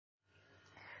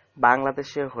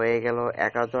বাংলাদেশে হয়ে গেল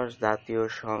একাদশ জাতীয়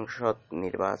সংসদ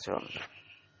নির্বাচন।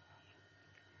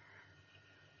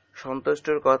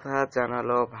 সন্তুষ্টির কথা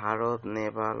জানালো ভারত,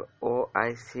 নেপাল,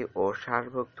 ওআইসি ও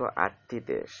সার্কভুক্ত 8টি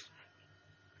দেশ।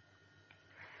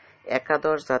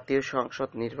 একাদশ জাতীয় সংসদ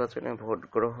নির্বাচনে ভোট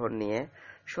গ্রহণ নিয়ে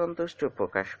সন্তুষ্টি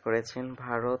প্রকাশ করেছেন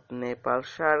ভারত, নেপাল,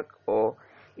 সার্ক ও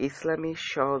ইসলামী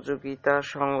সহযোগিতা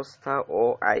সংস্থা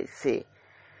ওআইসি।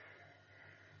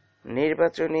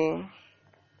 নির্বাচনী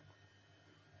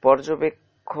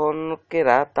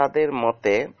পর্যবেক্ষকেরা তাদের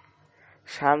মতে,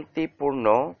 শান্তিপূর্ণ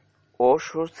ও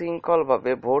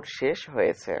সুশৃঙ্খলভাবে ভোট শেষ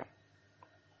হয়েছে।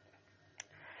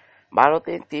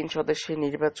 ভারতের 3 সদস্যের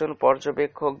নির্বাচন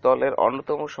পর্যবেক্ষক দলের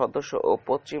অন্যতম সদস্য ও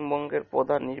পশ্চিমবঙ্গের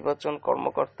প্রধান নির্বাচন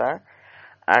কর্মকর্তা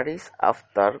আরিস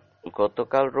আফতার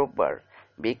গতকাল রোববার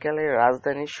বিকালে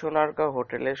রাজধানীর সোনারগাঁও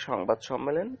হোটেলের সংবাদ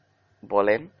সম্মেলনে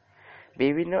বলেন,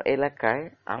 বিভিন্ন এলাকায়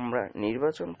আমরা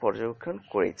নির্বাচন পর্যবেক্ষণ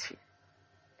করেছি।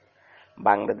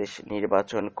 বাংলাদেশ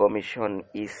নির্বাচন কমিশন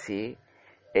ইসি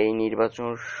এই নির্বাচন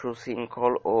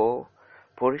সুশৃঙ্খল ও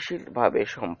পরিশীলভাবে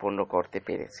সম্পন্ন করতে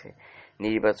পেরেছে।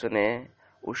 নির্বাচনে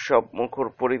উৎসবমুখর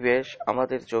পরিবেশ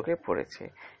আমাদের চোখে পড়েছে।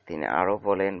 তিনি আরও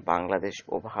বলেন, বাংলাদেশ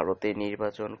ও ভারতের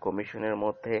নির্বাচন কমিশনের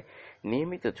মধ্যে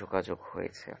নিয়মিত যোগাযোগ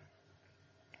হয়েছে।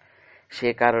 সে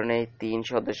কারণেই 3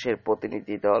 সদস্যের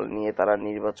প্রতিনিধি দল নিয়ে তারা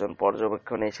নির্বাচন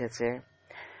পর্যবেক্ষণে এসেছে।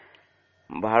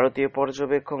 ভারতীয়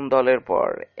পর্যবেক্ষণ দলের পর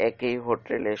একই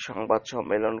হোটেলে সংবাদ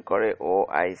সম্মেলন করে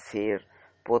ওআইসির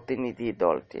প্রতিনিধি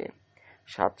দলটি।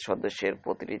 7 সদস্যের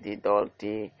প্রতিনিধি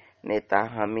দলটি নেতা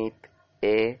হামিদ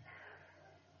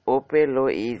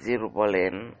ওপেলোইজির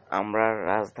বলেন, আমরা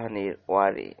রাজধানীর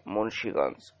ওয়ারী,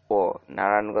 মুন্সিগঞ্জ ও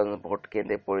নারায়ণগঞ্জ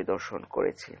ভোটকেন্দ্রে পরিদর্শন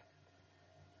করেছি।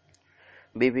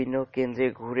 বিভিন্ন কেন্দ্রে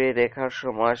ঘুরে দেখার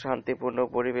সময় শান্তিপূর্ণ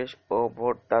পরিবেশ ও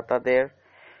ভোটদাতাদের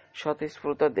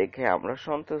স্বতঃস্ফূর্ত দেখে আমরা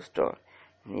সন্তুষ্ট।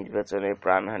 নির্বাচনের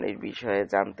প্রাণহানির বিষয়ে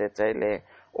জানতে চাইলে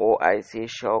ওআইসির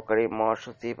সহকারী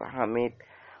মহাসচিব হামিদ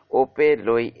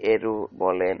ওপেলোইয়েরু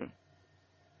বলেন,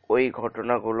 ওই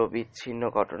ঘটনাগুলো বিচ্ছিন্ন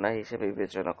ঘটনা হিসেবে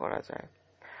বিবেচনা করা যায়।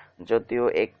 যদিও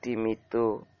একটি মৃত্যু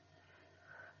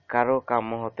কারো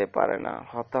কাম্য হতে পারে না,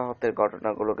 হতাহতের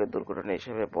ঘটনাগুলোকে দুর্ঘটনা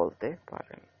হিসেবে বলতে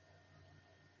পারেন।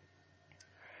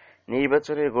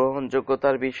 নির্বাচনের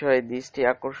গ্রহণযোগ্যতার বিষয়ে দৃষ্টি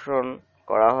আকর্ষণ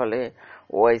করা হলে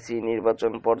ওআইসি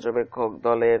নির্বাচন পর্যবেক্ষক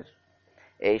দলের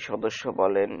এই সদস্য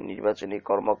বলেন, নির্বাচনী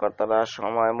কর্মকর্তারা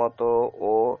সময়মতো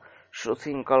ও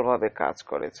সুশৃঙ্খলভাবে কাজ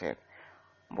করেছেন।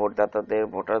 ভোটদাতাদের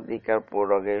ভোটাধিকার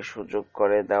প্রয়োগের সুযোগ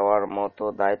করে দেওয়ার মতো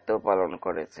দায়িত্ব পালন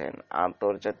করেছেন।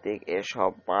 আন্তর্জাতিক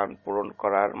এসব মান পূরণ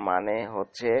করার মানে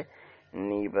হচ্ছে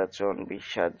নির্বাচন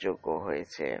বিশ্বাসযোগ্য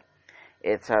হয়েছে।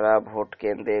 এছাড়া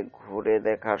ভোটকেন্দ্রে ঘুরে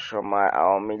দেখার সময়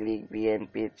আওয়ামী লীগ,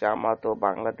 বিএনপি, জামাত ও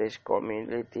বাংলাদেশ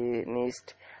কমিউনিস্ট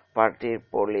পার্টির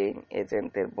পোলিং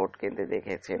এজেন্টদের ভোটকেন্দ্রে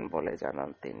দেখেছেন বলে জানান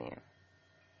তিনি।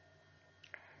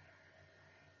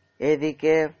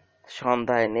 এদিকে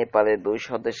সন্ধ্যায় নেপালের 2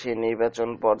 সদস্যের নির্বাচন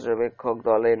পর্যবেক্ষক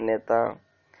দলের নেতা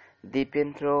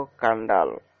দীপেন্দ্র কান্ডাল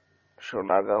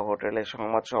সোনারগাঁও হোটেলে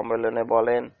সংবাদ সম্মেলনে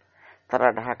বলেন, তারা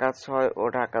ঢাকা 6 ও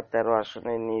ঢাকা 13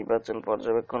 আসনে নির্বাচন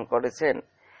পর্যবেক্ষণ করেছেন।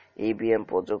 ইভিএম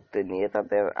প্রযুক্তি নিয়ে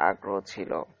তাদের আগ্রহ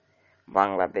ছিল।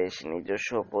 বাংলাদেশ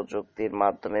নিজস্ব প্রযুক্তির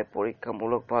মাধ্যমে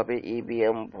পরীক্ষামূলকভাবে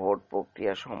ইভিএম ভোট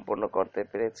প্রক্রিয়া সম্পন্ন করতে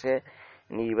পেরেছে।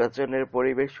 নির্বাচনের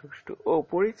পরিবেশ সুষ্ঠু ও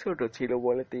পরিচ্ছন্ন ছিল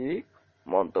বলে তিনি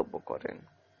মন্তব্য করেন।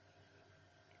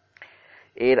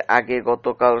 এর আগে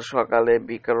গতকাল সকালে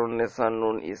বিকারুন্নেসা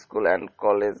নূন স্কুল অ্যান্ড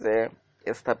কলেজে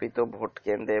স্থাপিত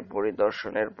ভোটকেন্দ্রে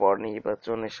পরিদর্শনের পর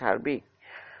নির্বাচনের সার্বিক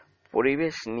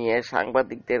পরিবেশ নিয়ে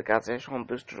সাংবাদিকদের কাছে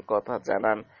সন্তুষ্টির কথা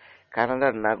জানান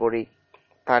কানাডার নাগরিক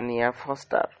তানিয়া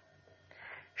ফস্টার।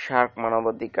 সার্ক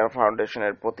মানবাধিকার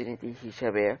ফাউন্ডেশনের প্রতিনিধি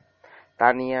হিসেবে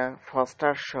তানিয়া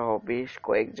ফস্টার সহ বেশ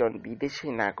কয়েকজন বিদেশি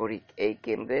নাগরিক এই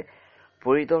কেন্দ্রে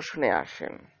পরিদর্শনে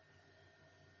আসেন।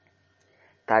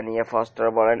 তানিয়া ফস্টার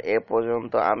বলেন, এ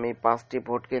পর্যন্ত আমি 5টি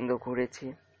ভোটকেন্দ্র ঘুরেছি।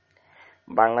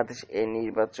 বাংলাদেশ এই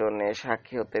নির্বাচনে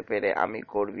সাক্ষী হতে পেরে আমি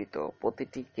গর্বিত।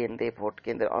 প্রতিটি কেন্দ্রে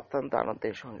ভোটকেন্দ্রে অত্যন্ত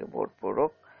আনন্দের সঙ্গে ভোট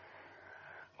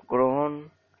গ্রহণ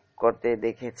করতে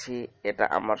দেখেছি। এটা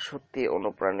আমার সত্যি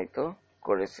অনুপ্রাণিত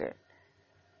করেছে।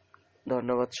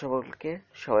 ধন্যবাদ সকলকে।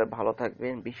 সবাই ভালো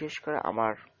থাকবেন। বিশেষ করে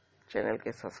আমার চ্যানেলকে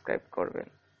সাবস্ক্রাইব করবেন।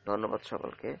 ধন্যবাদ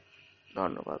সকলকে।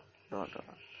 ধন্যবাদ।